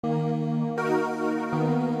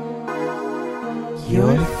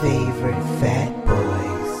Your favorite fat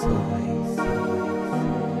boys.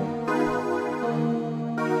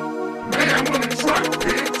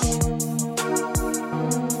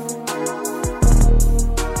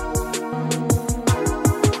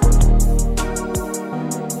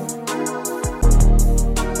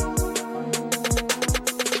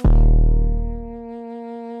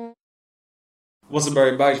 What's up,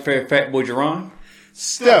 everybody? Your favorite fat boy, Jerron.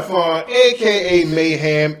 Stefan, a.k.a.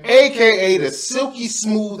 Mayhem, a.k.a. the Silky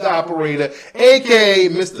Smooth Operator, a.k.a.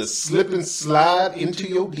 Mr. Slip and Slide into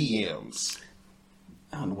your DMs.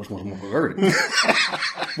 I don't know which one's more perverted.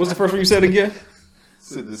 What's the first one you said again?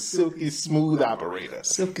 So the Silky Smooth Operator.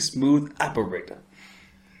 Silky Smooth Operator.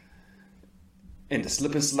 And the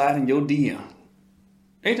slip and slide in your DM.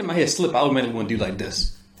 Anytime I hear slip, I automatically want to do like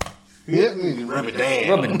this. Yeah, rub it down.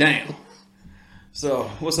 Rub it down. So,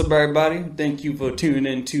 what's up, everybody? Thank you for tuning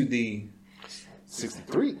in to the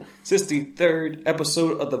 63rd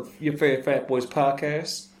episode of the Your Favorite Fat Boys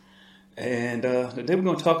podcast. And today we're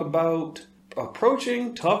going to talk about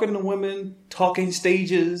approaching, talking to women, talking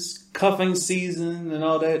stages, cuffing season, and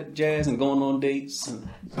all that jazz, and going on dates. And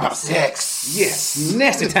about sex. Yes,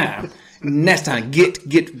 nasty time. Nasty time. Get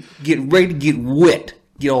ready to get wet.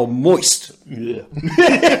 Get all moist. Yeah.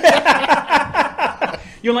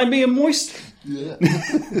 You don't like being moist? Yeah.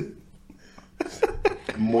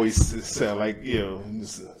 Moist sound like,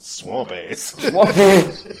 swamp ass. Swamp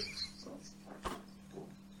ass.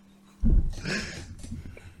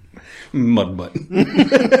 Mud butt.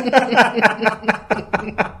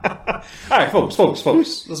 All right, folks.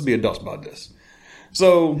 Let's be adults about this.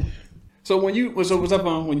 So when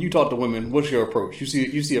you talk to women, what's your approach? You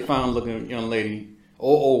see a fine looking young lady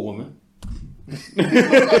or old woman.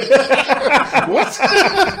 What?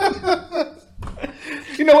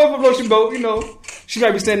 You know what? Approach your boat. She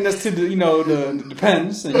might be standing next to the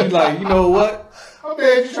pens, and you like, you know what? I'm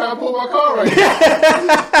bad. You trying to pull my car right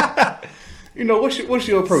now. What's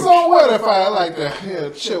your approach? So what if I like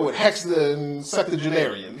to chill with Hexter and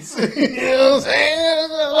septuagenarians? You know what I'm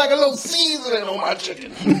saying? Like a little seasoning on my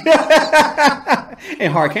chicken.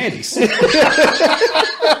 And hard candies. Ain't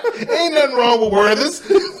nothing wrong with Werther's.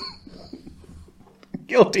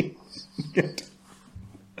 Guilty.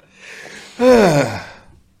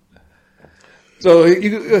 So,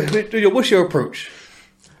 what's your approach?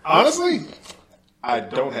 Honestly, I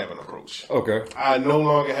don't have an approach. Okay. I no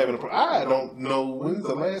longer have an approach. I don't know when's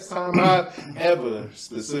the last time I ever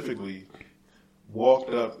specifically walked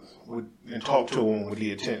up and talked to a woman with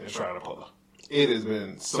the intent to try to pull her. It has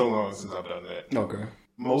been so long since I've done that. Okay.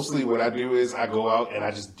 Mostly what I do is I go out and I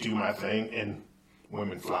just do my thing and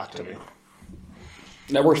women flock to me.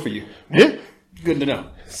 That works for you. Yeah. Good to know.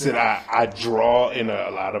 Said I draw in a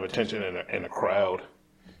lot of attention in a crowd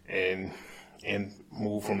and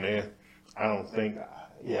move from there. I don't think,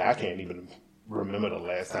 I can't even remember the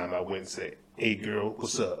last time I went and said, "Hey girl,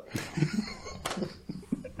 what's up?"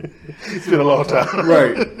 It's been a long time.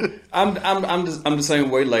 Right. I'm the same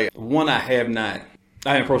way. Like, one, I haven't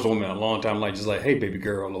approached a woman in a long time, like just like, "Hey baby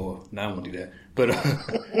girl," or no, I don't want to do that. But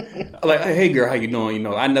like, "Hey girl, how you doing?"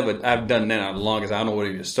 I've done that the longest. I don't know where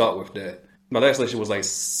to even start with that. My last relationship was like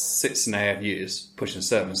 6.5 years, pushing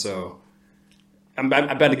 7. So I've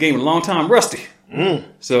been in the game a long time, rusty.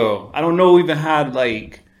 So I don't know even how to,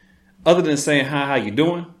 like, other than saying hi, how you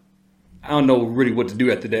doing, I don't know really what to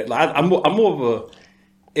do after that. Like, I'm more of a,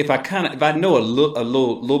 if I know a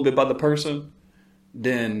little bit about the person,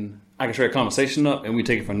 then I can straight a conversation up and we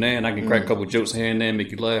take it from there, and I can crack a couple jokes here and there and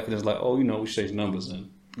make you laugh, and it's like, oh, we exchange numbers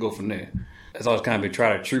and go from there. It's always kind of been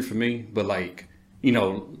tried and true for me, but like,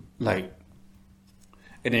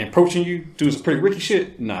 and then approaching you, doing some pretty Ricky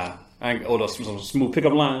shit, nah. I ain't got some smooth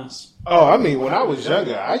pickup lines. Oh, I mean, when I was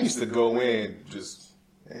younger, I used to go in just,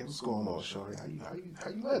 "Hey, what's going on, shorty? How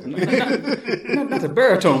you living?" Not the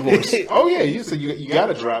baritone voice. Oh yeah, you got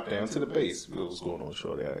to drop down to the bass. "What's going on,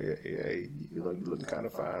 shorty? Hey, you looking kind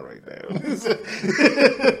of fine right now."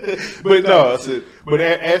 But no, but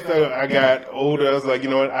after I got older, I was like, you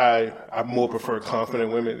know what? I more prefer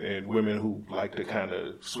confident women and women who like to kind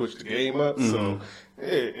of switch the game up. Mm-hmm. So.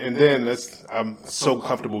 And then I'm so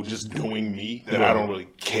comfortable just doing me that I don't really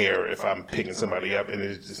care if I'm picking somebody up, and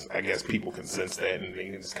it's just, I guess people can sense that and they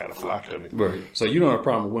can just kind of flock to me. Right. So you don't have a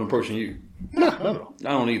problem with women approaching you? No. I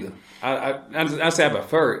don't either. I say I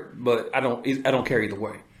prefer it, but I don't care either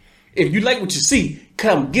way. If you like what you see,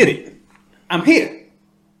 come get it. I'm here.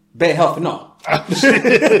 Bad health and all.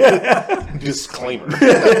 Disclaimer.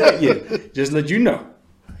 Yeah, just let you know.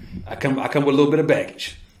 I come with a little bit of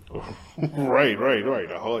baggage. Right.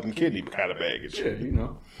 A heart and kidney kind of baggage. Yeah,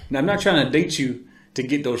 Now, I'm not trying to date you to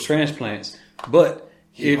get those transplants, but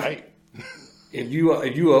if you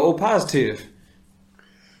are O positive,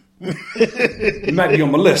 you might be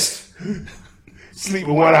on my list. Sleep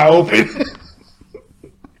with one eye open.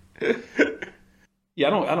 Yeah, I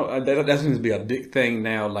don't. That seems to be a big thing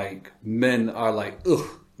now. Like men are like, ugh,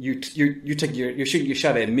 you take you're shooting your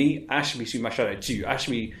shot at me. I should be shooting my shot at you. I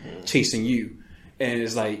should be chasing you. And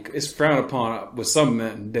it's like it's frowned upon with some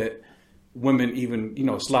men that women even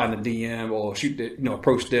slide in the DM or shoot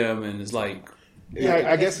approach them, and it's like.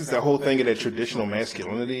 Yeah, I guess it's the whole thing of that traditional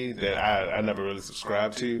masculinity that I never really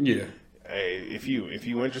subscribed to. Yeah. Hey, if you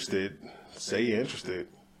interested, say you're interested.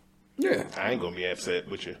 Yeah. I ain't gonna be upset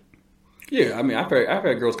with you. Yeah, I mean, I've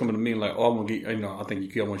had girls coming to me and like, oh, I'm gonna get, I think you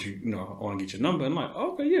could, I want to get your number. And I'm like,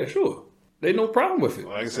 okay, yeah, sure. They no problem with it.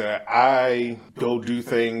 Like I said, I go do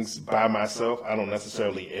things by myself. I don't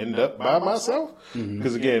necessarily end up by myself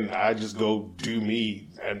because again, I just go do me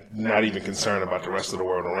and not even concerned about the rest of the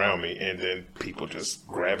world around me. And then people just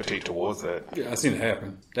gravitate towards that. Yeah, I've seen it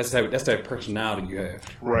happen. That's that personality you have,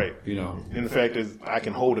 right? And the fact is, I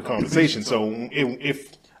can hold a conversation. So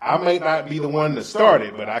if I might not be the one to start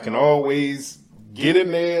it, but I can always get in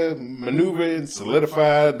there, maneuver, and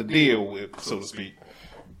solidify the deal with, so to speak.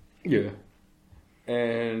 Yeah.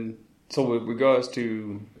 And so with regards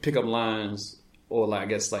to pickup lines or like, I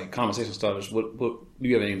guess like conversation starters, what do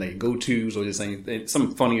you have any like go-tos or just anything,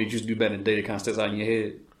 something funny that you just do better than day that kind of sticks out in your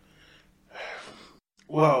head?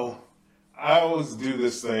 Well, I always do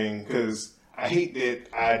this thing because I hate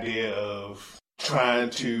that idea of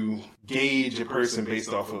trying to gauge a person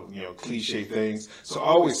based off of, cliche things. So I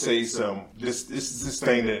always say this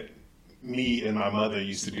thing that me and my mother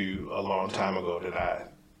used to do a long time ago that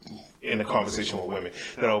in a conversation with women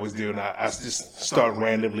that I always do, and I just start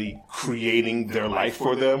randomly creating their life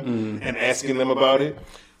for them and asking them about it.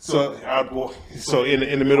 So in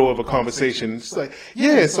the middle of a conversation, it's like,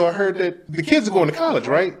 yeah, so I heard that the kids are going to college,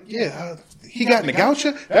 right? Yeah, he got in the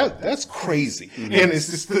gaucha? That's crazy. And it's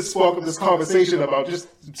just this spark of this conversation about just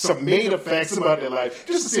some made-up facts about their life,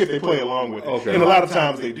 just to see if they play along with it. Okay. And a lot of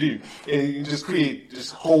times they do. And you just create this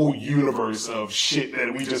whole universe of shit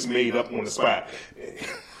that we just made up on the spot.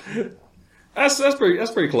 That's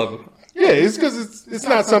pretty clever. Yeah, it's because it's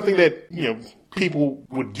not something that people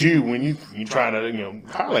would do when you trying to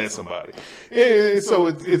holler at somebody. And so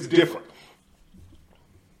it's different.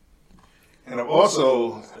 And I've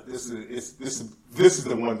also this is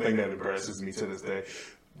the one thing that embarrasses me to this day,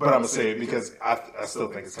 but I'm gonna say it because I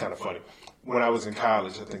still think it's kind of funny. When I was in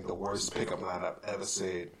college, I think the worst pickup line I've ever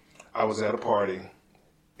said. I was at a party,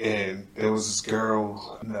 and there was this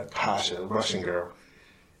girl, Natasha, a Russian girl.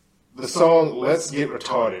 The song "Let's Get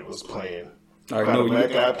Retarded" was playing. I know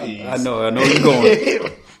Black Eyed Peas. I know you're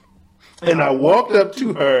going. And I walked up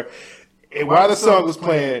to her, and while the song was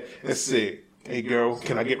playing, and said, "Hey girl,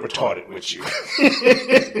 can I get retarded with you?"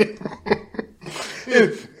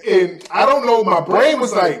 and I don't know, my brain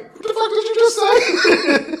was like, "What the fuck did you just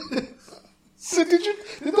say?" So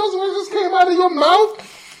did those words just came out of your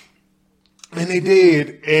mouth? And they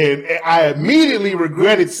did, and I immediately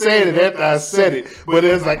regretted saying it after I said it. But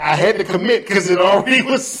it's like I had to commit because it already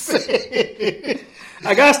was said.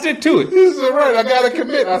 I gotta stick to it. So right, I gotta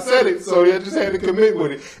commit. I said it, so I just had to commit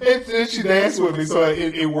with it. And she danced with me, so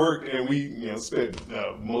it worked, and we spent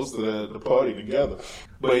most of the party together.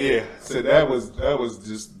 But yeah, so that was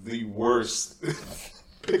just the worst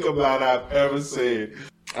pickup line I've ever said.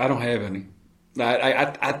 I don't have any.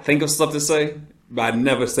 I think of stuff to say, but I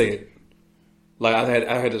never say it. Like I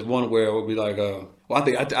had this one where it would be like, I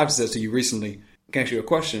think I've said to you recently, can I ask you a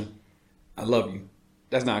question? I love you.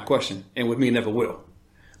 That's not a question, and with me, it never will.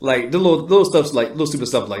 Like the little stuff, like little stupid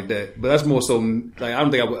stuff like that. But that's more so like I don't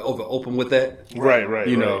think I would open with that. Right.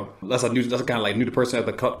 That's kind of like knew the person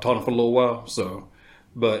after talking for a little while. So,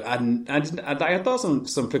 but I thought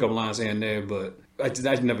some pickup lines here and there, but I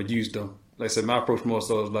just never used them. Like I said, my approach more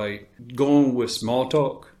so is like going with small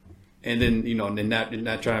talk. And then, then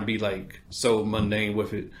not trying to be like so mundane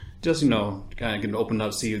with it. Just, kind of getting to open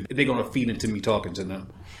up, see if they're going to feed into me talking to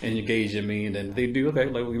them and engage in me. And then they do, okay,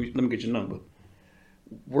 like, let me get your number.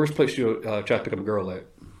 Worst place you try to pick up a girl at?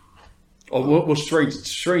 Or what's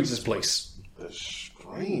strangest place? The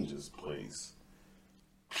strangest place?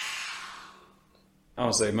 I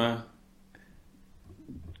don't say, man.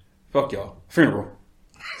 Fuck y'all. Funeral.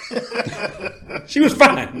 She was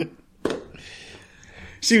fine.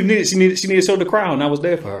 She needed to show the crown. I was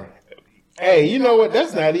there for her. Hey, you know what?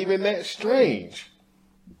 That's not even that strange.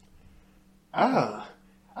 I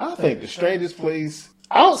think the strangest place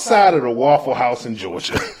outside of the Waffle House in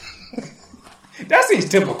Georgia. That seems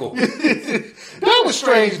typical. That was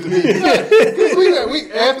strange to me. 'Cause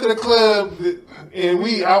we after the club, and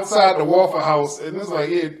we outside the Waffle House, and it's like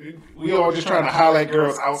we all just trying to holler at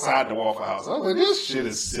girls outside the Waffle House. I was like, this shit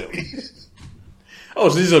is silly. Oh,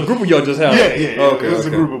 so this is a group of y'all just have? Yeah. Okay, it was a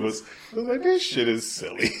group of us. I was like, this shit is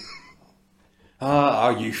silly.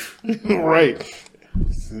 Our youth. Right.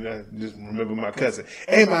 I just remember my cousin.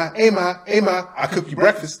 Hey, ma, I cook you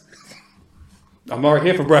breakfast. I'm already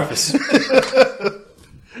here for breakfast.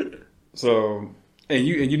 So, and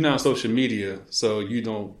you're not on social media, so you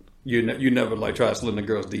never like try to slip in the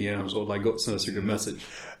girls' DMs or like go send a secret message.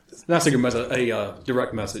 Not a secret message, a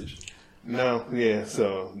direct message. No, yeah,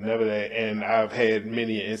 so never that. And I've had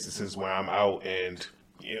many instances where I'm out and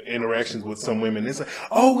interactions with some women. It's like,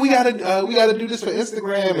 oh, we gotta do this for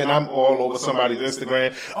Instagram, and I'm all over somebody's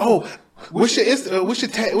Instagram. Oh, what's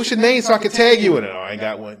your name so I can tag you in it? Oh, I ain't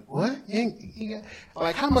got one. What? You got,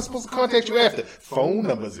 like, how am I supposed to contact you after? Phone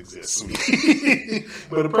numbers exist, sweetie.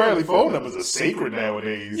 But apparently, phone numbers are sacred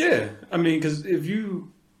nowadays. Yeah, I mean, because if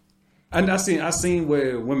you. I seen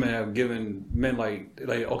where women have given men like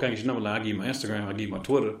okay, I get your number, like, I give you my Instagram, I give you my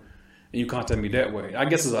Twitter, and you contact me that way. I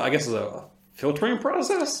guess it's a filtering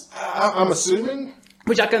process. I'm assuming,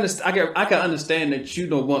 which I can understand that you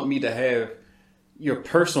don't want me to have your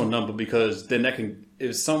personal number, because then that can,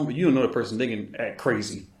 if you don't know the person, they can act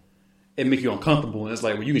crazy and make you uncomfortable. And it's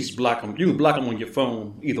like, well, you can just block them. You can block them on your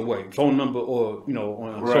phone either way, phone number or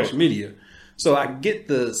on social media. So I get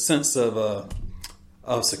the sense of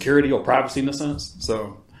security or privacy in a sense.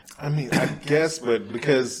 So I mean, I guess, but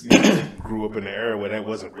because you grew up in the era where that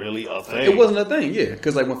wasn't really a thing. It wasn't a thing, yeah.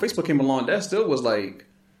 Because like when Facebook came along, that still was like,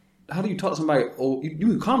 how do you talk to somebody? Oh, you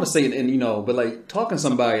can conversate and but like talking to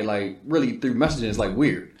somebody like really through messaging is like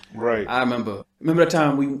weird. Right. I remember that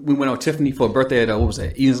time we went on Tiffany for a birthday at what was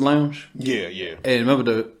that, Eden's Lounge? Yeah. And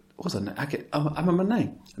remember what was her name? I remember her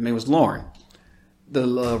name. Her name was Lauren,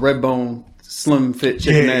 the red bone, slim fit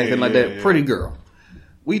chick and everything like that, pretty girl.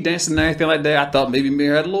 We danced and everything like that. I thought maybe me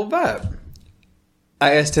and her had a little vibe.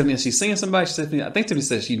 I asked Tiffany if she's seeing somebody. She said, I think Tiffany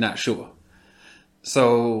said she's not sure.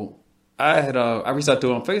 So I reached out to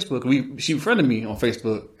her on Facebook. She friended me on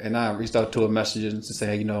Facebook, and I reached out to her messages to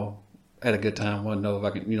say, hey, had a good time. Want to know if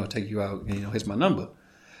I can, take you out. And, here's my number.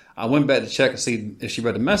 I went back to check and see if she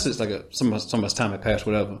read the message. Like so much time had passed,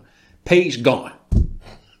 whatever. Page gone. And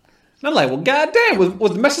I'm like, well, goddamn,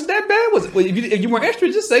 was the message that bad? If you weren't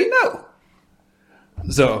interested, just say no.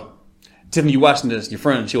 So, Tiffany, you watching this? Your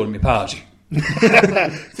friend, she owed me an apology.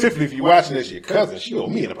 Tiffany, if you're watching this, your cousin, she owed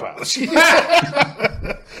me an apology.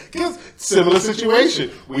 Because similar situation.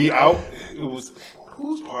 We out. It was,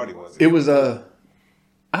 whose party was it? It was I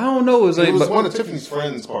don't know. It was one of Tiffany's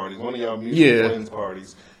friends' parties. One of y'all mutual friends'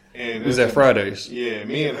 parties. And it was at Fridays. Yeah,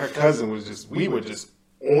 me and her cousin we were just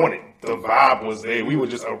on it. The vibe was there. We were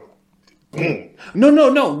just boom.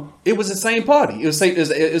 No. It was the same party. It was at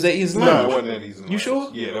Eden's Lounge. No, it wasn't at Eden's Lounge. You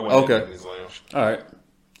sure? Yeah, that wasn't at Eden's Lounge. All right.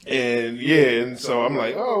 And so I'm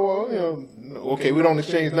like, oh, well, okay, we don't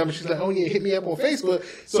exchange numbers. She's like, oh, yeah, hit me up on Facebook.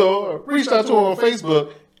 So I reached out to her on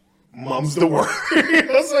Facebook. Mum's the word. I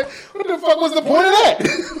was like, what the fuck was the point of that?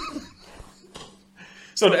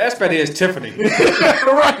 So the aspect is Tiffany.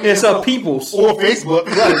 Right. It's her peoples. Or Facebook.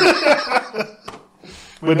 Right.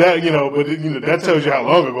 But that tells you how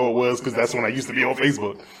long ago it was, because that's when I used to be on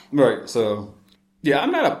Facebook. Right. So, yeah,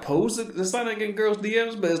 I'm not opposed to signing against girls'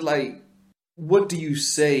 DMs, but it's like, what do you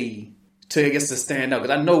say to stand out?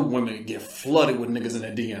 Because I know women get flooded with niggas in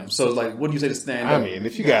their DMs. So it's like, what do you say to stand out? I mean,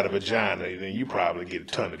 if you got a vagina, then you probably get a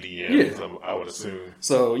ton of DMs. Yeah. I would assume.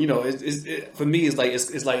 So for me,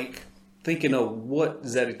 it's like thinking of what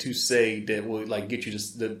is that to say that will like get you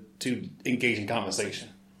to engage in conversation.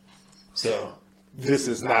 So. This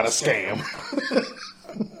is not a scam.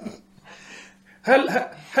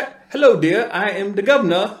 Hello, dear. I am the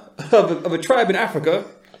governor of a tribe in Africa.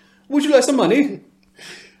 Would you like some money?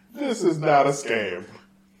 This is not a scam.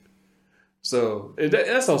 So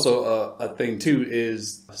that's also a thing too.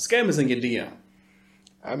 Is scammers in your DM?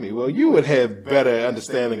 I mean, well, you would have better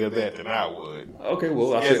understanding of that than I would. Okay,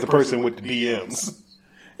 well, as the person with the DMs.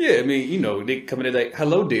 Yeah, I mean, they come in like,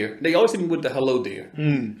 hello, dear. They always hit me with the hello, dear.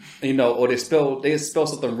 Or they spell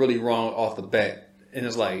something really wrong off the bat. And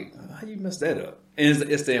it's like, how you mess that up? And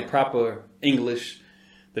it's the improper English,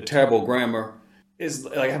 the terrible grammar. It's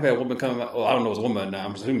like, I've had a woman come out, I don't know if it's a woman now,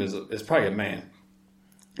 I'm assuming it's probably a man.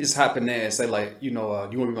 Just hop in there and say like, you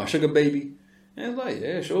want to be my sugar baby? And it's like,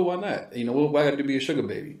 yeah, sure, why not? What I got to do to be a sugar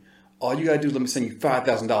baby? All you got to do is let me send you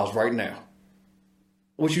 $5,000 right now.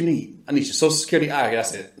 What you need? I need your Social Security. All right,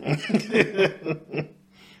 that's it.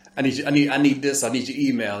 I need this. I need your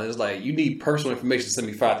email. And it's like, you need personal information to send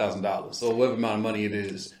me $5,000 or whatever amount of money it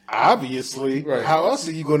is. Obviously, Right. how else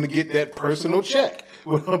are you going to get that personal check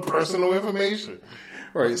with personal information?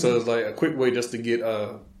 Right. So it's like a quick way just to get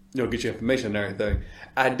get your information and everything.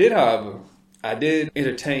 However, I did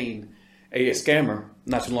entertain a scammer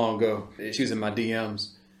not too long ago. She was in my DMs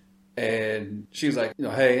and she was like,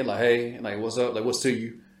 hey, like, what's up? Like, what's to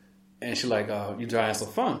you? And she's like, you trying to have some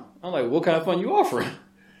fun. I'm like, what kind of fun you offering?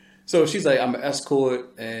 So she's like, I'm an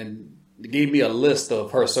escort, and gave me a list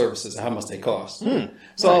of her services and how much they cost. So nice.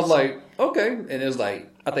 I was like, okay. And it was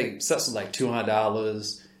like, I think sex was like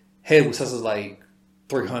 $200. Head with sex was like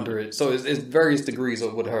 $300. So it's various degrees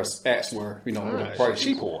of what her acts were, what the price.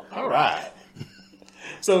 She poor. All right.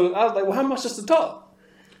 So I was like, well, how much just to talk?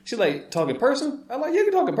 She's like, talk in person? I'm like, yeah, you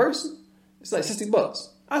can talk in person. It's like $60.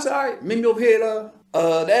 I said, all right, meet me over here at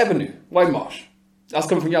the Avenue, White Marsh. I was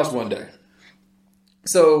coming from y'all's one day.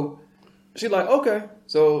 So she's like, okay.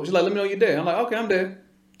 So she's like, let me know you're there. I'm like, okay, I'm there.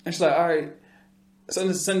 And she's like, all right,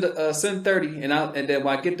 send 30, and then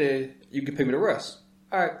when I get there, you can pay me the rest.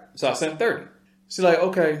 All right. So I sent 30. She's like,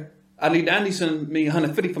 okay, I need to send me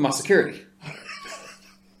 150 for my security.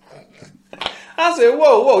 I said,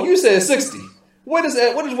 whoa, you said 60. Where does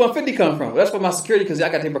 150 come from? That's for my security because I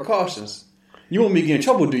got to take precautions. You want me to get in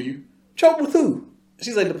trouble, do you? Trouble with who?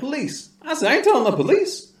 She's like, the police. I said, I ain't telling the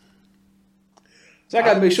police. So I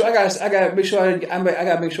gotta make sure. I gotta make sure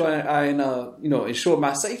I ensure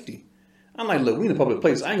my safety. I'm like, look, we in a public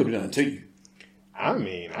place. I ain't gonna do nothing to you. I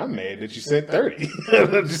mean, I'm mad that you sent 30.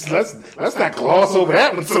 Just let's not gloss over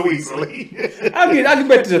that one so easily. I'll get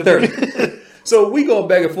back to the 30. So we going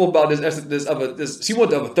back and forth about this. She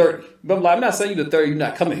want the other 30, but I'm like, I'm not saying you the 30. You're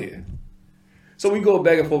not coming here. So we go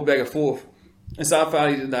back and forth. And so I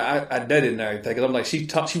finally, I dead it and everything because I'm like, she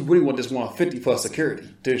really want this 150 for security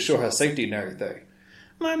to ensure her safety and everything.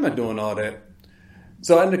 I'm not doing all that.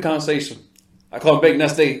 So I end the conversation. I call him back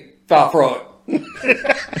next day, file fraud.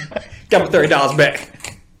 Got my $30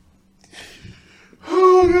 back.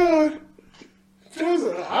 Oh, God.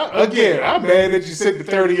 I'm mad that you sent the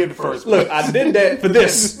 30 in the first place. Look, I did that for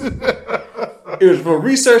this. It was for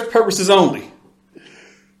research purposes only.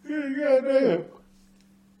 Goddamn.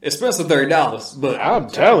 Expensive $30, but I'm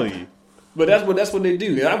telling you. But that's what they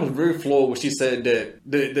do. And I was very floored when she said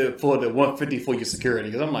that for the 150 for your security.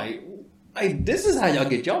 Because I'm like, this is how y'all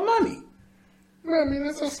get y'all money. I mean,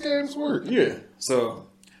 that's how scams work. Yeah. So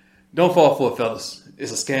don't fall for it, fellas.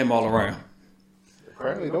 It's a scam all around.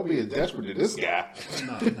 Apparently, don't be as desperate as this guy.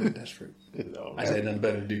 No, I'm not desperate. No, I had nothing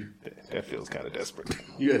better to do. that feels kind of desperate.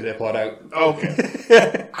 You got that part out.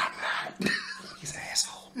 Okay. I'm not. He's an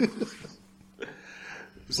asshole.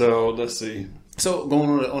 So let's see. So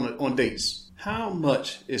going on dates, how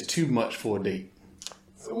much is too much for a date?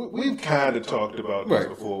 So we've kind of talked about this Right.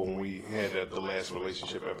 before when we had the last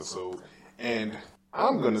relationship episode, and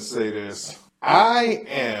I'm going to say this: I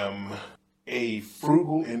am a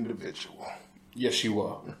frugal individual. Yes, you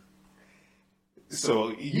are.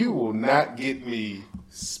 So you will not get me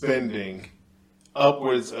spending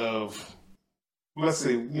upwards of, let's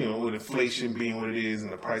say, with inflation being what it is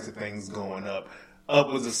and the price of things going up,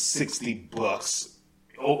 upwards of $60.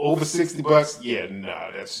 Over $60? Yeah,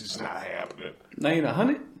 nah, that's just not happening. Not even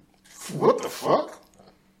 100? What the fuck?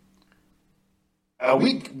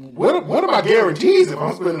 What are my guarantees if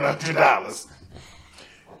I'm spending $100?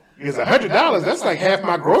 Because $100, that's like half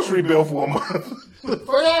my grocery bill for a month. Fuck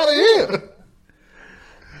out of here.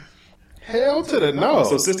 Hell to the no.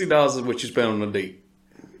 So $60 is what you spend on a date.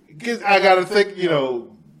 Because I got to think,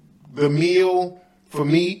 the meal for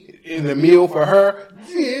me and the meal for her,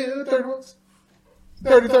 yeah, $30.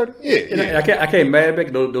 30. Yeah. I can't mad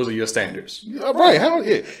back. Those are your standards. Right. Hell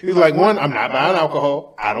yeah. He's like, one, I'm not buying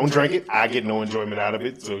alcohol. I don't drink it. I get no enjoyment out of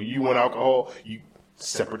it. So you want alcohol, you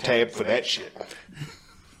separate tab for that shit.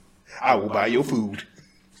 I will buy your food.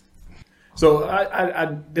 So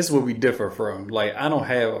I this is where we differ from. Like, I don't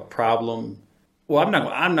have a problem. Well,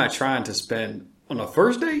 I'm not trying to spend on a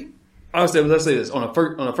first date. Let's say this on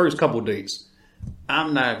a first couple dates.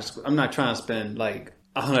 I'm not trying to spend like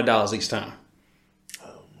 $100 each time.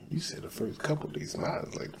 You said the first couple of days. Mine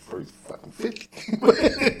is like the first fucking 50.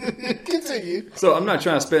 Continue. So I'm not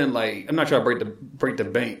trying to break the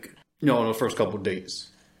bank. On the first couple of dates.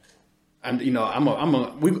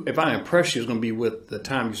 If I impress you, it's going to be with the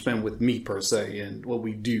time you spend with me per se, and what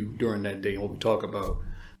we do during that day and what we talk about.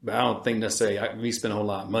 But I don't think necessarily me spending a whole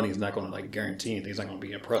lot of money is not going to like guarantee anything. It's not going to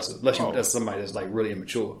be impressive unless that's somebody that's like really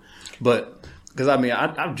immature. But because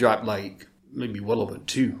I've dropped like maybe well over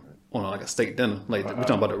 2 on like a steak dinner. Like we're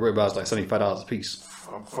talking about the ribeyes like $75 a piece.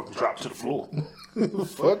 I'm fucking dropped to the floor.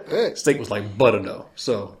 Fuck that. Steak was like butter though.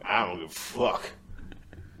 So I don't give a fuck.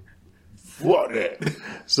 Fuck that.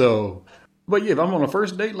 So, but yeah, if I'm on a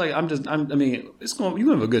first date, like I mean, it's going. You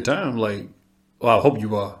have a good time. Like, well, I hope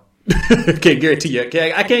you are. Can't guarantee it.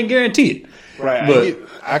 I can't guarantee it. Right. But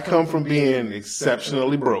I come from being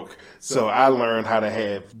exceptionally broke, so I learned how to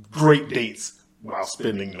have great dates while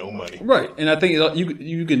spending no money. right, and I think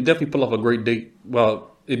you can definitely pull off a great date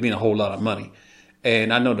while it being a whole lot of money.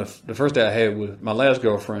 And I know the first day I had with my last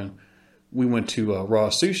girlfriend, we went to Raw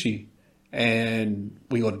Sushi, and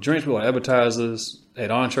we ordered drinks, we ordered appetizers,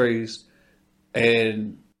 had entrees,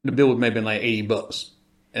 and the bill was maybe like $80.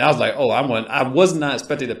 And I was like, oh, I was not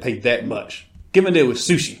expecting to pay that much, given that it was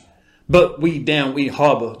sushi. But we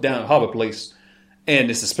Harbor Place,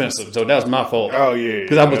 and it's expensive, so that was my fault. Oh yeah,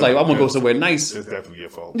 because I was like, I want to go somewhere nice. It's definitely your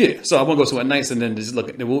fault. Yeah, so I want to go somewhere nice, and then just look.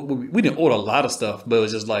 We didn't order a lot of stuff, but it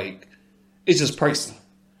was just like it's just pricey.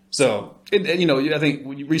 So I think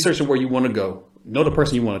when you researching where you want to go, know the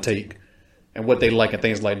person you want to take, and what they like and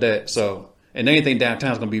things like that. So, and anything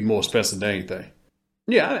downtown is going to be more expensive than anything.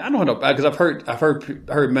 Yeah, I know because I've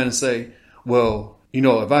heard men say, well,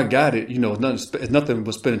 if I got it, it's nothing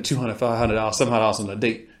but spending $200, $500, $700 on a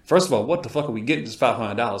date. First of all, what the fuck are we getting just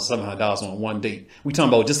 $500, $700 on one date? We talking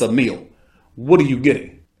about just a meal. What are you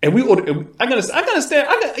getting? And we order. I can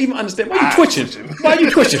even understand. Why are you twitching? Why are you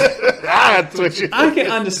twitching? I'm twitching. I can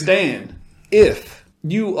understand if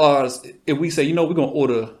we say, we're gonna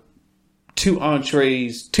order 2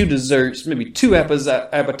 entrees, 2 desserts, maybe 2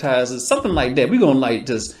 appetizers, something like that. We're gonna like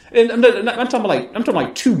just, and I'm talking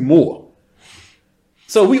like 2 more.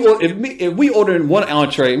 So if we order in 1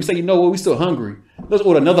 entree and we say, we still hungry, let's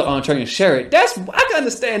order another entree and share it. I can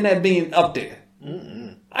understand that being up there.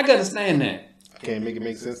 Mm-mm. I can understand that. Can't make it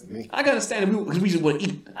make sense to me. I can understand that because we just want to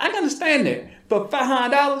eat. I can understand that. But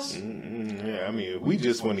 $500? Yeah, I mean, if we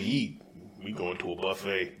just want to eat, we going to a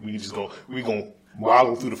buffet. We gonna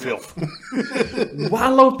wallow through the filth.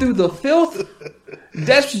 Wallow through the filth?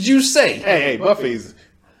 That's what you say. Hey, buffets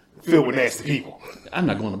filled with nasty people. I'm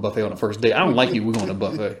not going to buffet on the first day. I don't like you. We're going to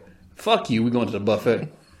buffet. Fuck you. We're going to the buffet.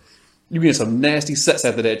 You getting some nasty sets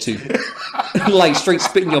after that too. Like straight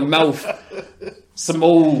spit in your mouth. Some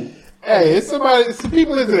old. Hey, it's some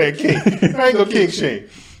people into that kink. I ain't gonna kink shame.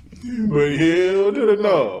 But hell to the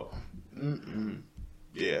no.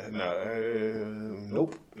 Yeah, no.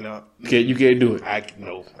 Nope. No. You can't do it. I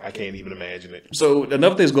can't even imagine it. So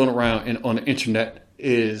another thing that's going around on the internet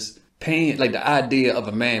is paying, like the idea of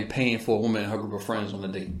a man paying for a woman and her group of friends on a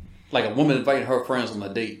date. Like a woman inviting her friends on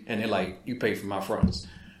a date, and they're like, "You pay for my friends."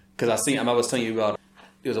 Because I was telling you about,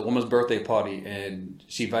 it was a woman's birthday party, and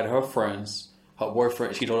she invited her friends, her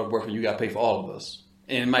boyfriend. She told her boyfriend, "You got to pay for all of us."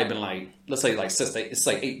 And it might have been like, let's say like 6, 8, it's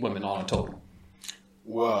like 8 women all in total.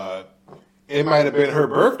 Well, it might have been her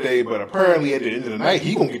birthday, but apparently at the end of the night,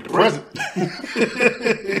 he gonna get the present.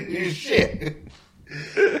 Shit.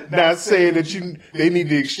 Not saying that they need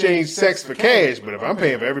to exchange sex for cash, but if I'm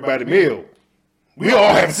paying for everybody's meal, we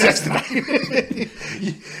all have sex tonight.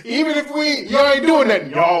 Even if y'all ain't doing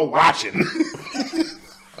nothing, y'all watching.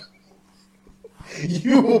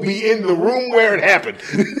 You will be in the room where it happened.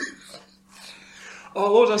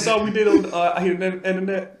 Oh, what was that song we did on I hear the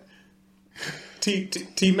internet?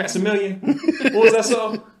 T Maximilian. What was that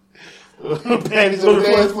song? Panties on the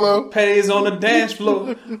dance floor. Panties on the dance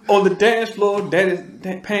floor. On the dance floor.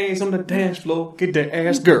 Panties on the dance floor. Get that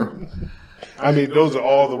ass, girl. I mean, those are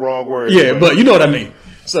all the wrong words. Yeah, but you know what I mean.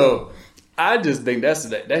 So I just think that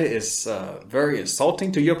is very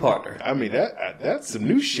insulting to your partner. I mean, that's some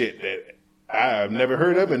new shit that I've never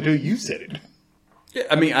heard of until you said it. Yeah,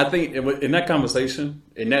 I mean, I think in that conversation,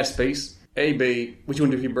 in that space, hey, babe, what you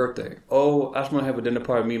want to do for your birthday? Oh, I just want to have a dinner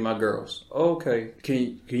party with me and my girls. Oh, okay.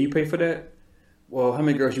 Can you pay for that? Well, how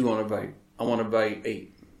many girls you want to invite? I want to invite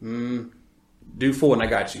 8. Do 4 and I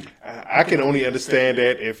got you. I can only understand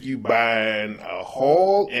that if you buying a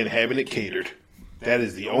hall and having it catered. That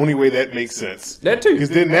is the only way that makes sense. That too.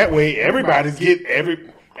 Because then that way everybody's paid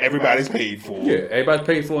for. Yeah, everybody's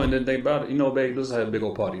paid for, and then they about it. Babe, let's have a big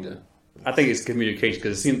old party then. I think it's communication,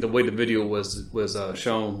 because it seemed the way the video was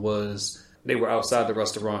shown was they were outside the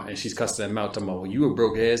restaurant and she's cussing them out, talking about, well, you a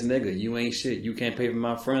broke ass nigga, you ain't shit, you can't pay for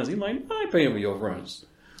my friends. He's like, I ain't paying for your friends.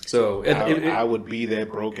 So I would be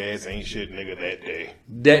that broke ass ain't shit nigga that day.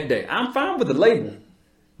 That day, I'm fine with the label,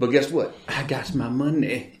 but guess what? I got my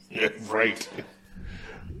money. Yeah, right.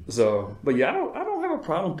 So, but yeah, I don't have a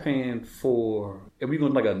problem paying for, if we go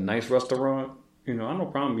to like a nice restaurant. I no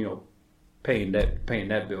problem, paying that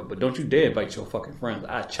bill. But don't you dare invite your fucking friends.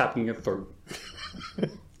 I chop in your throat.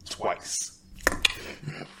 Twice.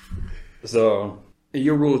 So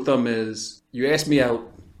your rule of thumb is you ask me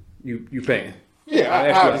out, you paying.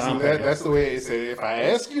 Yeah, obviously that's the way it said. If I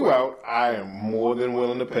ask you out, I am more than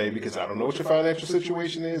willing to pay because I don't know what your financial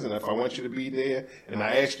situation is, and if I want you to be there and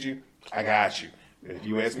I asked you, I got you. If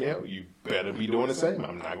you ask me out, you better be doing the same.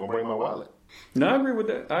 I'm not gonna bring my wallet. No, I agree with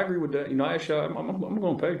that. You know, I ask y'all, I'm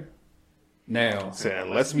gonna pay. Now, So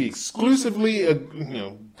unless we exclusively,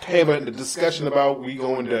 have a discussion about we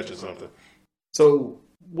going Dutch or something. so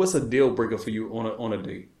what's a deal breaker for you on a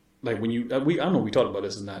date? Like when you, I know we talked about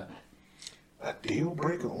this or not. A deal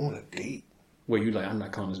breaker on a date? Where you like, I'm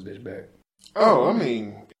not calling this bitch back. Oh, I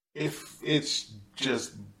mean, if it's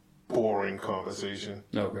just boring conversation.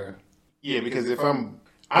 Okay. Yeah, because if I'm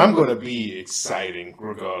going to be exciting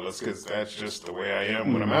regardless because that's just the way I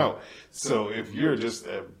am when I'm out. So if you're just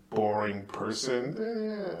a boring person,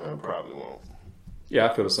 then I probably won't. Yeah,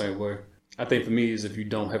 I feel the same way. I think for me is if you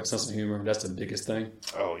don't have a sense of humor, that's the biggest thing.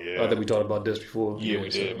 Oh, yeah. I think we talked about this before. Yeah, we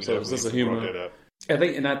did. We So sense of humor. brought that up. I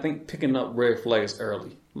think picking up red flags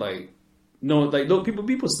early, like look,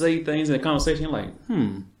 people say things in a conversation, you're like,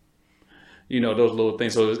 those little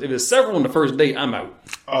things. So if it's several on the first date, I'm out.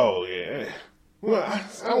 Oh, yeah. Well,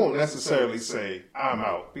 I won't necessarily say I'm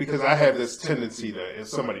out because I have this tendency that if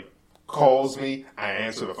somebody calls me, I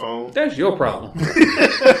answer the phone. That's your problem.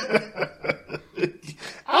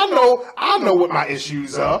 I know what my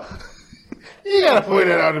issues are. You gotta point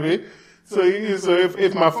that out to me. So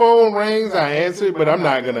if my phone rings, I answer it, but I'm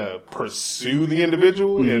not gonna pursue the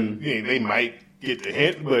individual, and they might get the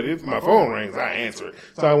hint. But if my phone rings, I answer it.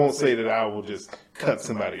 So I won't say that I will just cut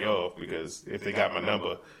somebody off because if they got my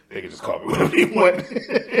number, they can just call me whenever they want.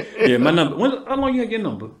 Yeah, my number. How long you had your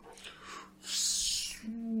number?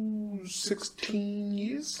 16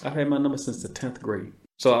 years. I've had my number since the 10th grade.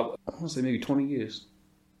 So I want to say maybe 20 years.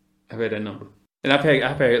 I've had that number. And I've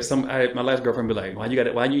had my last girlfriend be like, why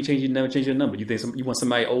you change your number? You think you want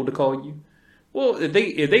somebody old to call you? Well, if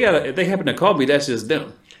they happen to call me, that's just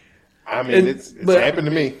them. I mean, it's happened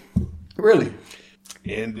to me. Really?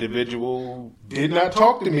 Individual did not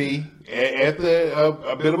talk to me at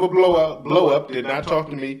a bit of a blow up. Did not talk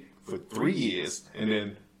to me for 3 years, and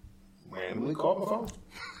then randomly called my phone.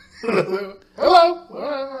 Hello.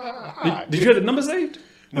 Hi. Did you have the number saved?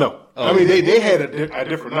 No. Oh. I mean, they had a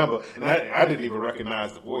different number, and I didn't even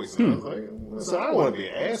recognize the voice. And I was like, so I don't want to be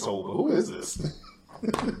an asshole, but who is this?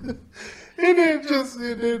 And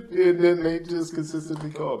then they just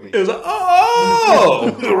consistently called me. It was like,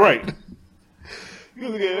 oh! Right.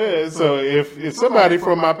 So if somebody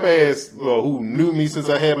from my past, well, who knew me since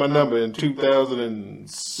I had my number in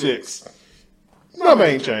 2006, number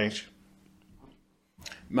ain't changed.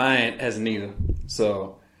 Mine hasn't either.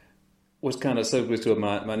 So, what's kind of segues to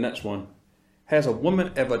my next one. Has a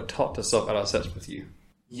woman ever talked herself out of sex with you?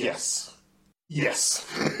 Yes.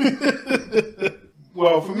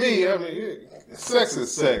 Well, for me, I mean, sex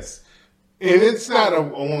is sex. And it's not a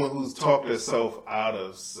woman who's talked herself out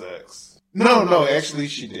of sex. No, actually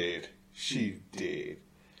she did.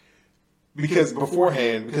 Because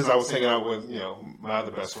beforehand, I was hanging out with, my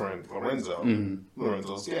other best friend, Lorenzo. Mm-hmm.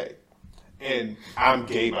 Lorenzo's gay. And I'm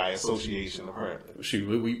gay by association, apparently. Shoot,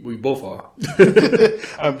 we both are.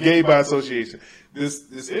 I'm gay by association.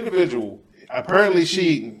 This individual, apparently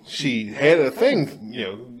she had a thing,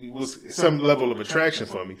 it was some level of attraction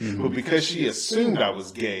for me. Mm-hmm. But because she assumed I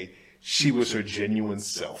was gay, she was her genuine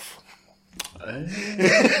self.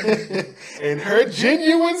 And her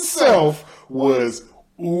genuine self was,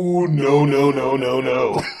 ooh, no.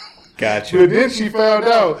 Gotcha. But then she found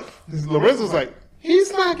out, Lorenzo's like,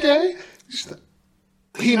 he's not gay. She's like,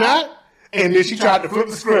 he not? And then she tried to flip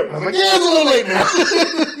the script. I was like, yeah, it's a little late now.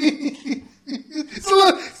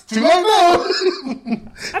 It's too late now.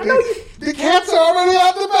 I know the cat's already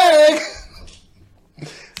out the bag.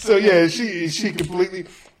 So yeah, she completely.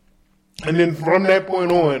 And then from that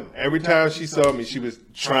point on, every time she saw me, she was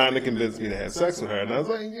trying to convince me to have sex with her. And I was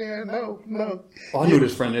like, yeah, no. Oh, I knew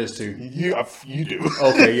this friend is too. You do.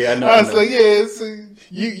 Okay, yeah, I know. I was like, yeah,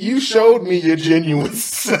 you showed me your genuine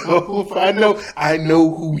self. I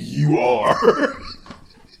know who you are.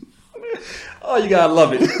 Oh, you gotta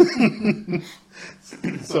love it.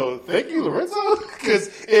 So thank you, Lorenzo. Because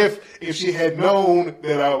if she had known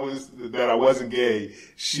that I wasn't gay,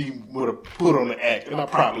 she would have put on the act, and I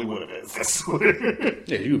probably would have had sex with her.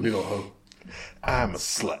 Yeah, you a big old hoe. I'm a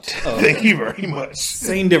slut. Oh. Thank you very much.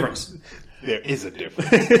 Same difference. There is a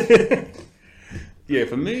difference. Yeah,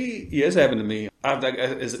 for me, it's happened to me.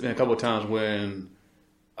 It's been a couple of times when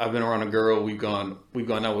I've been around a girl. We've gone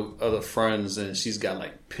out with other friends, and she's got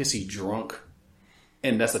like pissy drunk.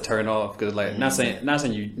 And that's a turn off because, like, not saying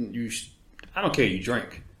you. I don't care you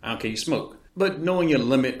drink. I don't care you smoke. But knowing your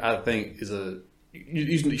limit, I think, is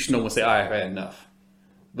you should know when to say, all right, I've had enough.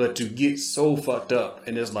 But to get so fucked up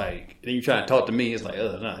and it's like, then you try to talk to me, it's like,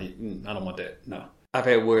 nah, I don't want that. No. I've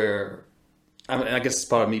had where, I guess it's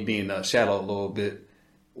part of me being shallow a little bit,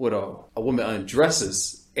 with a woman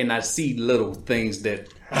undresses and I see little things that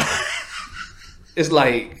it's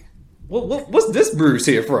like, what's this bruise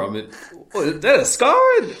here from? Is that a scar?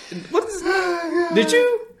 What is did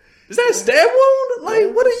you? Is that a stab wound?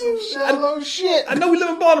 Like, what are you? Shallow shit. I know we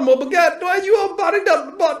live in Baltimore, but God, why you all bodied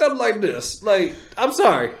up like this? Like, I'm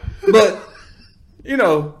sorry, but you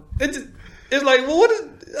know, it's like, well, what is?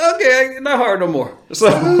 Okay, not hard no more. So,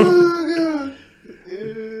 Oh, God.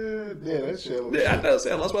 Yeah, that's shallow. yeah, I know.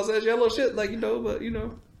 That's why I said shallow shit. Like, but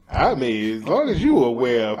I mean, as long as you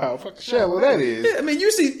aware of how fucking shallow that is. yeah. I mean,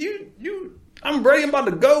 you see, I'm ready, I'm about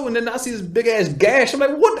to go, and then I see this big ass gash. I'm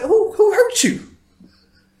like, what? Who hurt you?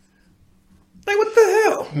 Like, what the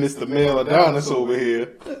hell? Mr. Mel Adonis over here.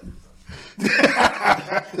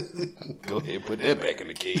 Go ahead, put that back in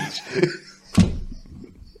the cage.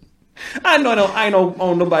 I ain't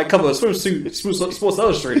on nobody cover a swimsuit, Sports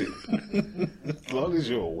Illustrated. As long as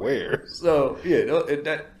you're aware. So yeah,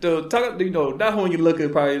 that one you look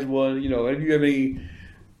at probably is one. If you have any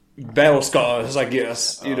battle scars, I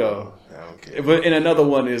guess I don't care. But and another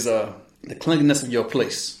one is the cleanliness of your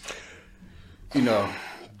place.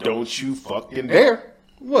 Don't you fucking dare.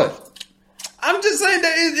 What? I'm just saying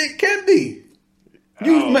that it can be.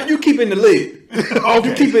 You keep it in the lid. Okay.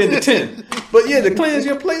 You keep it in the tin. But yeah, the cleanse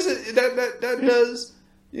your place, that does,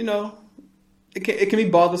 it can be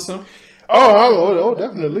bothersome. Oh,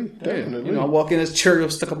 definitely. I walk in, there's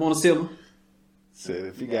Cheerios stuck up on the ceiling. Said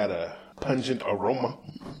if you got a pungent aroma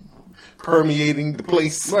permeating the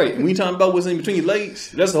place. Right. When you talking about what's in between your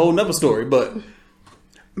legs, that's a whole nother story. But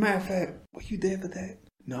matter of fact, were you there for that?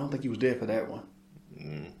 No, I don't think you was there for that one.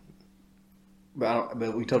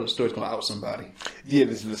 But we told the story's gonna out somebody. Yeah,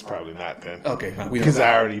 this is probably not then. Okay, fine. Because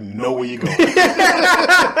I already know where you're going. We'll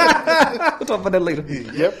talk about that later.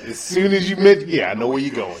 Yep. As soon as you mention, I know where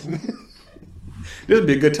you're going. This would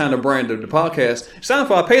be a good time to brand the podcast. It's time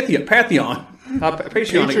for our Patreon. Our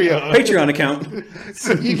Patreon account.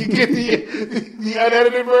 So you can get the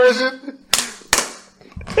unedited version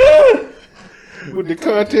with the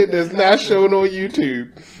content that's not shown on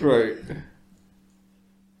YouTube. Right.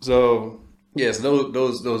 So yes,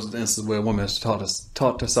 those instances where women taught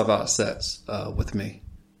us about sex with me.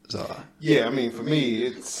 So yeah, I mean, for me,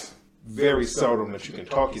 it's very seldom that you can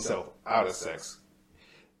talk yourself out of sex.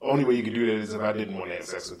 Only way you can do that is if I didn't want to have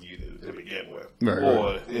sex with you to begin with,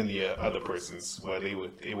 or in the other person's where they were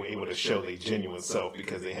able to show their genuine self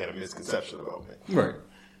because they had a misconception about me. Right.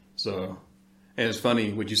 So, and it's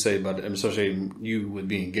funny what you say about associating you with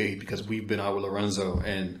being gay because we've been out with Lorenzo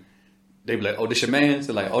and they be like, "Oh, this your man?"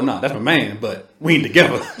 So like, "Oh no, that's my man," but we ain't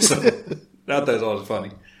together. So I thought it's always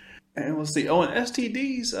funny. And we'll see. Oh, and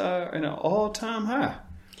STDs are in an all-time high.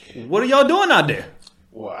 What are y'all doing out there?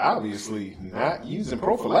 Well, obviously not using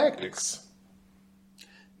prophylactics.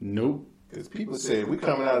 Nope. Because people said we're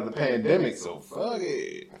coming out of the pandemic, so fuck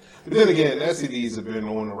it. But then again, STDs have been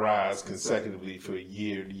on the rise consecutively for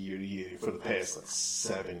year to year to year for the past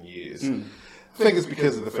 7 years. I think it's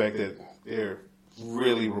because of the fact that they're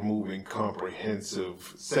really removing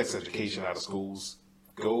comprehensive sex education out of schools.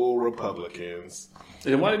 Go Republicans.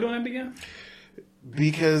 And why are they doing that again?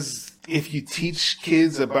 Because if you teach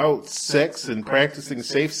kids about sex and practicing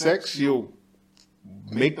safe sex, you'll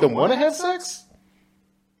make them want to have sex?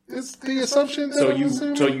 Is the assumption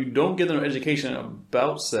that So you don't get them an education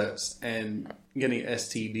about sex and getting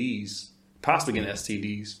STDs, possibly getting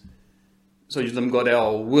STDs. So you let them go there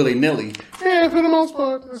all willy-nilly. Yeah, for the most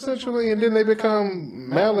part, essentially. And then they become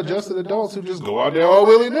maladjusted adults who just go out there all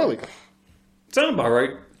willy-nilly. Sound about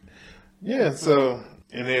right. Yeah, so...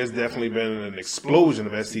 And there's definitely been an explosion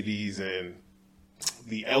of STDs in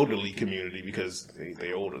the elderly community because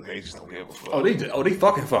they're older. They just don't give a fuck. Oh, they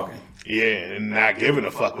fucking. Yeah, and not giving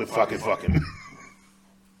a fuck with fucking.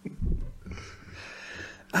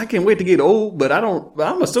 I can't wait to get old, but I'm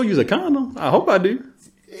gonna still use a condom. I hope I do.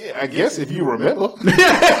 Yeah, I guess if you remember.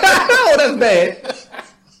 Oh, that's bad.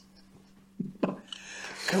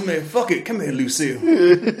 Come here, fuck it. Come here, Lucille.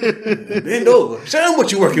 Bend over. Show them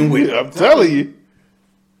what you're working with. I'm telling you.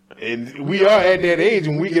 And we are at that age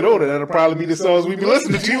when we get older. That'll probably be the songs we be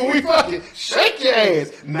listening to when we fucking shake your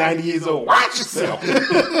ass. 90 years old. Watch yourself.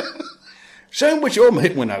 Show them what your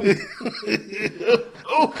hit went out.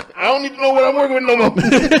 Oh, I don't even know what I'm working with no more.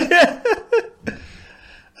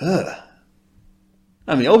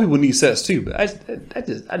 I mean, old people need sex too, but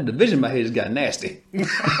the division in my head just got nasty.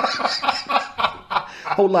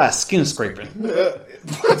 Whole lot of skin scraping.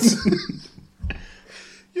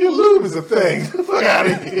 Your lube is a thing. Fuck out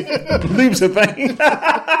of here. Lube's a thing.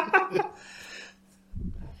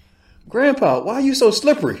 Grandpa, why are you so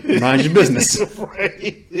slippery? Mind your business.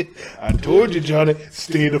 Right. I told you, Johnny,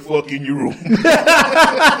 stay the fuck in your room.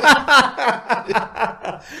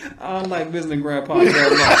 I don't like visiting Grandpa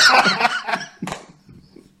very much.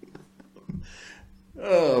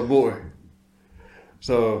 Oh, boy.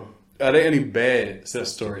 So, are there any bad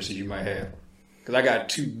sex stories that you might have? Because I got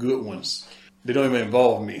 2 good ones. They don't even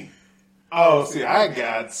involve me. Oh, see, I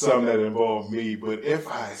got some that involve me, but if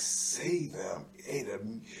I say them,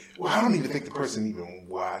 I don't even think the person even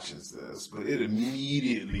watches this, but it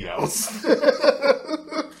immediately outs.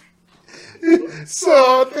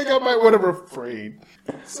 So I think I might want to refrain.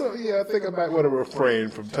 I think I might want to refrain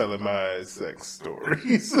from telling my sex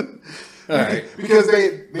stories. All right. Because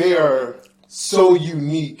they are so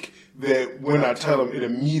unique that when I tell them, it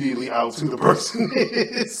immediately outs who the person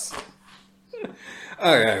is.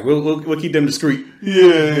 All right. We'll keep them discreet.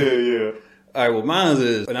 Yeah. All right. Well, mine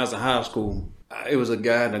is when I was in high school, it was a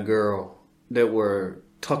guy and a girl that were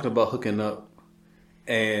talking about hooking up.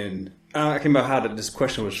 And I can't remember how this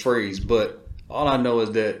question was phrased, but all I know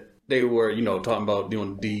is that they were, talking about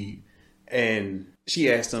doing the deed. And she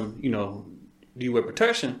asked him, do you wear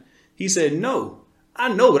protection? He said, no,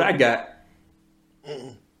 I know what I got.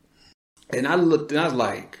 And I looked and I was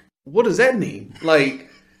like, what does that mean? Like,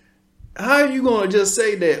 how are you going to just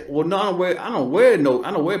say that? Well, no, I don't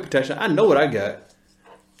wear protection. I know what I got.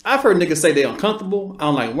 I've heard niggas say they uncomfortable. I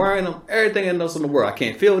don't like wearing them. Everything else in the world, I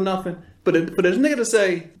can't feel nothing. But for this nigga to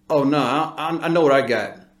say, oh, no, I know what I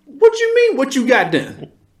got. What you mean what you got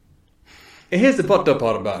then? And here's the fucked up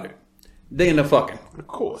part about it. They in the fucking. Of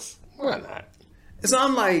course. Why not? And so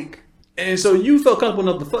I'm like, and so you felt comfortable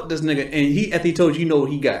enough to fuck this nigga, and after he told you know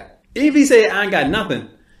what he got. If he said, I ain't got nothing,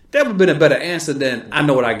 that would have been a better answer than, I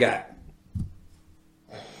know what I got.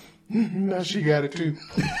 Now she got it too.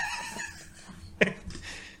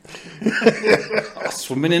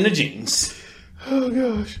 Swimming in the jeans. Oh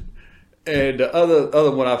gosh. And the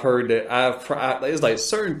other one I've heard that it's like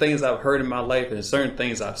certain things I've heard in my life and certain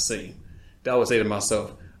things I've seen that I would say to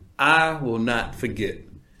myself, I will not forget.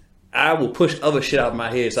 I will push other shit out of my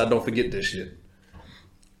head so I don't forget this shit.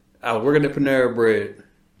 I was working at Panera Bread.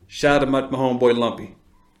 Shout out to my homeboy Lumpy,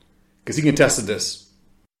 because he can attest to this.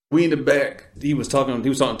 We in the back. He was talking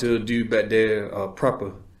to a dude back there,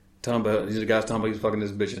 proper, talking about these guys talking about he's fucking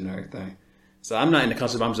this bitch and everything. So I'm not in the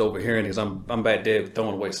concept. I'm just overhearing because I'm back there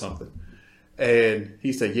throwing away something. And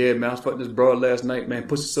he said, "Yeah, man, I was fucking this broad last night. Man,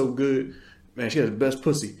 pussy so good. Man, she has the best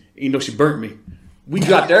pussy. Even though she burnt me, we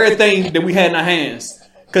dropped everything that we had in our hands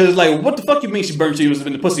because it's like, what the fuck you mean she burnt you? Was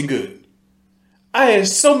in the pussy good? I had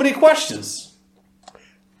so many questions."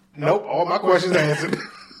 Nope, all my questions answered.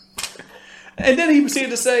 And then he proceeded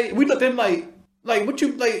to say, we looked at him like what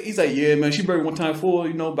you like? He's like, yeah, man, she burned me one time for,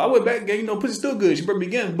 but I went back again, pussy still good. She burned me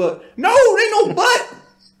again, but no, there ain't no but.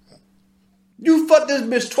 You fucked this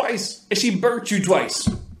bitch twice, and she burnt you twice.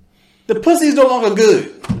 The pussy's no longer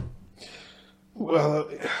good. Well,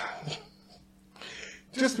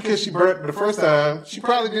 just because she burnt the first time, she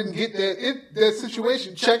probably didn't get that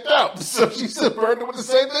situation checked out, so she still burned it with the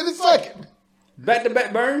same thing the second.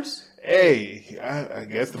 Back-to-back burns? Hey, I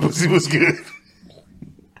guess the pussy was good.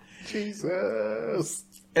 Jesus.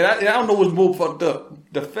 And I don't know what's more fucked up.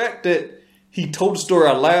 The fact that he told the story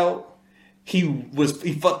out loud, he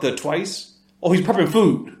fucked her twice, or he's prepping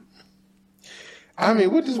food. I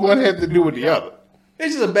mean, what does one have to do with the other?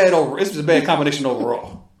 It's just a bad combination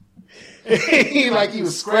overall. Like he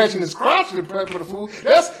was scratching his crotch to prep for the food.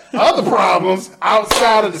 That's other problems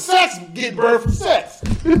outside of the sex, get burned from sex.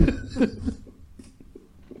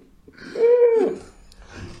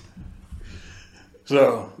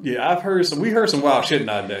 So yeah, we heard some wild shit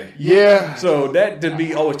nowadays. Yeah. So that to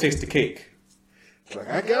me always takes the cake. Like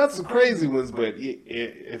I got some crazy ones, but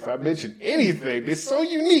if I mention anything, they're so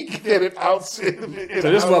unique that it outs. So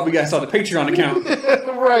this is why we got to start the Patreon account.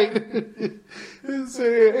 Right.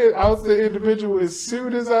 It outs the individual as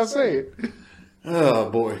soon as I say it. Oh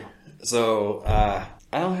boy. So I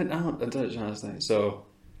don't understand. So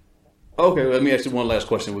okay, let me ask you one last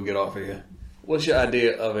question. We'll get off of here. What's your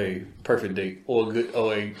idea of a perfect date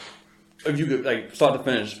if you could like start to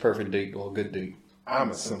finish perfect date or a good date?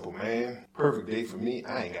 I'm a simple man. Perfect date for me,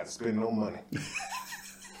 I ain't got to spend no money.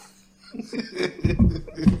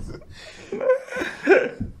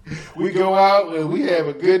 We go out and we have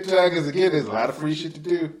a good time because again, there's a lot of free shit to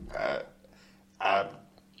do. I'm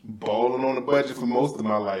balling on a budget for most of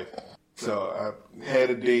my life. So I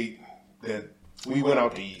had a date that we went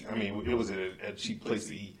out to eat. I mean, it was a cheap place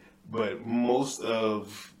to eat. But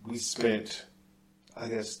we spent, I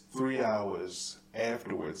guess, 3 hours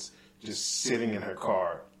afterwards, just sitting in her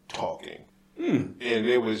car talking. And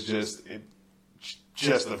it was just a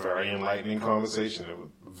very enlightening conversation. It was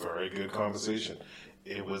a very good conversation.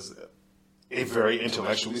 It was a very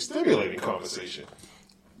intellectually stimulating conversation.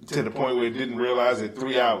 To the point where it didn't realize that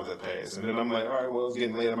 3 hours had passed. And then I'm like, all right, well, it's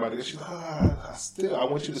getting late. I'm about to go. She's like, I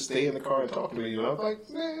want you to stay in the car and talk to me. And I was like,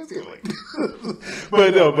 man, it's getting late.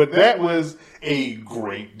 but that was a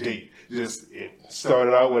great date. It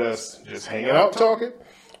started out with us just hanging out, talking.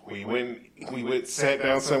 We went, sat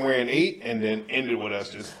down somewhere and ate, and then ended with us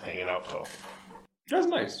just hanging out, talking. That's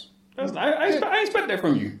nice. I expect that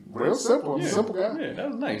from you. Real simple. I'm a simple guy. Yeah, that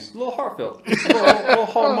was nice. A little heartfelt. A little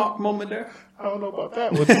hallmark moment there. I don't know about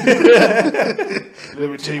that one. Let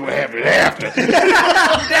me tell you what happened after.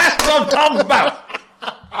 That's what I'm talking about.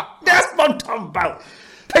 That's what I'm talking about.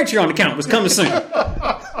 Patreon account was coming soon.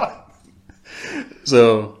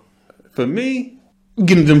 So, for me,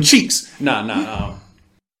 getting them cheeks. Nah.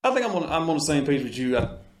 I think I'm on the same page with you.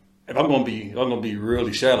 If I'm gonna be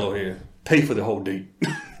really shallow here, pay for the whole date.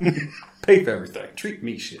 Pay for everything. Treat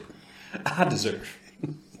me shit. I deserve.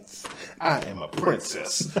 I am a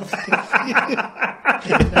princess.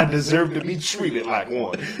 I deserve to be treated like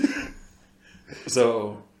one.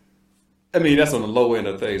 So, I mean, that's on the low end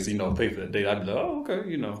of things, pay for the date. I'd be like, oh,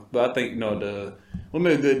 okay, But I think, what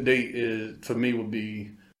made a good date is, for me, would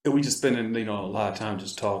be if we just spending, a lot of time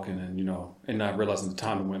just talking and, and not realizing the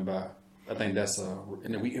time that went by. I think that's,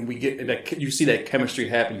 and we get that, you see that chemistry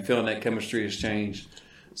happen, you feeling that chemistry has changed.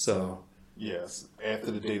 So. Yes.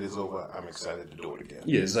 After the date is over, I'm excited to do it again.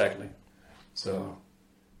 Yeah, exactly. So.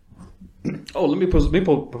 Oh, let me propose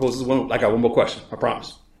this one. I got one more question. I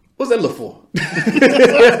promise. What's that look for?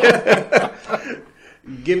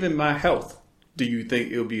 Given my health, do you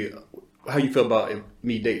think it'll be, how you feel about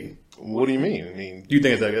me dating? What do you mean? Do you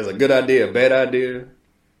think it's a good idea, a bad idea?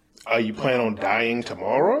 Are you planning on dying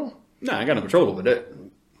tomorrow? Nah, I ain't got no control over that.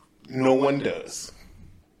 No one does.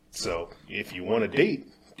 So, if you want to date.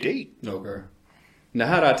 Okay. Now,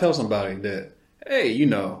 how do I tell somebody that, hey,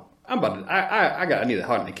 I'm about to, I need a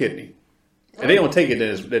heart and a kidney. If they don't take it,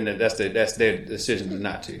 then that's their decision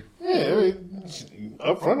not to. Yeah,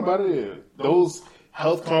 upfront about it. Those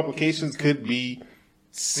health complications could be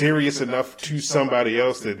serious enough to somebody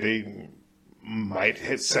else that they might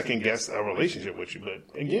hit second guess a relationship with you. But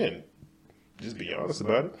again, just be honest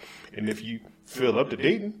about it. And if you feel up to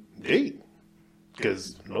dating, date.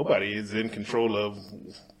 Because nobody is in control of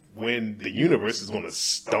when the universe is going to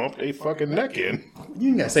stomp their fucking neck in. You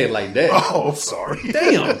ain't got to say it like that. Oh, I'm sorry.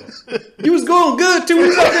 Damn. You was going good,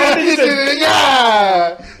 too.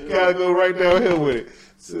 Yeah. Gotta go right downhill with it.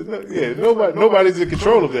 So, nobody's in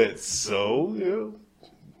control of that. So,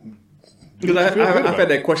 Because I've had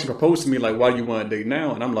that question proposed to me, like, why do you want to date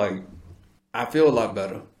now? And I'm like, I feel a lot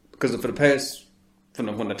better. Because for the past,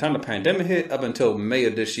 from the time the pandemic hit up until May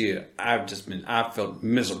of this year, I felt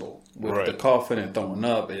miserable with the coughing and throwing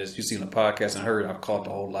up. As you see in the podcast and heard, I've coughed a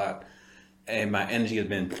whole lot. And my energy has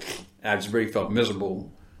been, I just really felt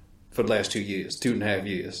miserable for the last 2.5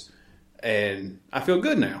 years. And I feel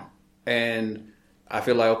good now. And I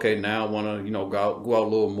feel like, okay, now I want to, go out a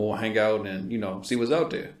little more, hang out and, see what's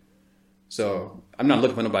out there. So I'm not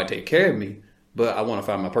looking for nobody to take care of me, but I want to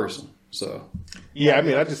find my person. So. Yeah, I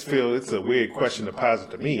mean, I just feel it's a weird question to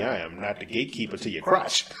posit to me. I am not the gatekeeper to your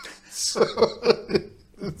crotch. So,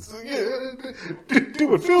 do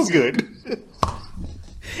what feels good.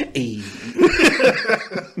 Hey.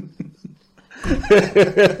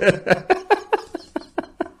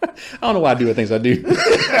 I don't know why I do the things I do.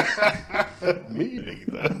 Me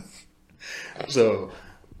neither. So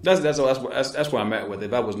that's where I'm at with it.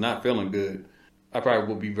 If I was not feeling good, I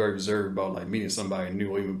probably would be very reserved about like meeting somebody new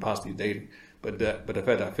or even possibly dating. But the fact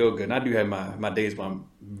that I feel good, and I do have my days when I'm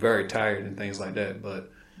very tired and things like that.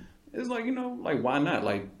 But it's like, like why not?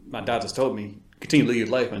 Like my doctors told me, continue to live your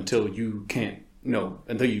life until you can't,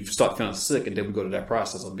 until you start feeling sick, and then we go to that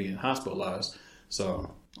process of being hospitalized.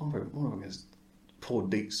 So I'm going to pull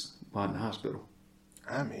dates while in the hospital.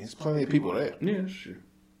 I mean, there's plenty of people there. Yeah, sure.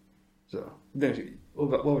 So then,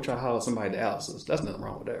 what would try to holler somebody dialysis? That's nothing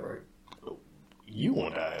wrong with that, right? You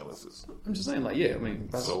want dialysis? I'm just saying, like, yeah. I mean,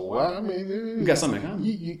 so why? I mean, you got something in common.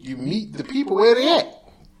 You meet the people where they at.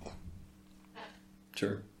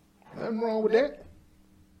 Sure. Nothing wrong with that.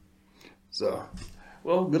 So,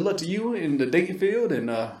 well, good luck to you in the dating field, and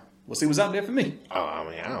we'll see what's out there for me. Oh, I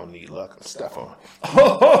mean, I don't need luck and stuff on.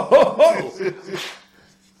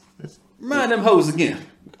 Remind them hoes again.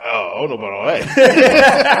 Oh, I don't know about all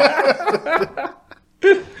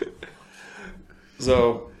that.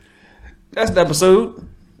 So, that's the episode.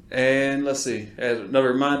 And let's see. As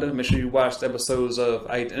another reminder, make sure you watch the episodes of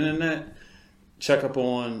I Hate the Internet. check up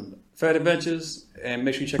on Fat Adventures, and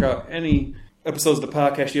make sure you check out any episodes of the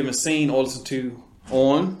podcast you haven't seen or listened to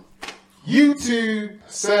on YouTube,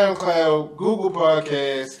 SoundCloud, Google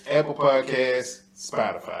Podcasts, Apple Podcasts,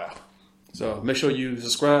 Spotify. So make sure you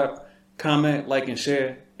subscribe, comment, like, and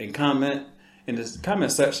share, and comment in the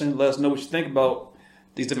comment section. Let us know what you think about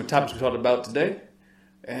these different topics we talked about today.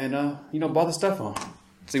 And, bother Stefan.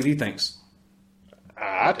 See what he thinks.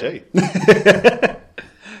 I'll tell you.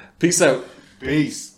 Peace out. Peace.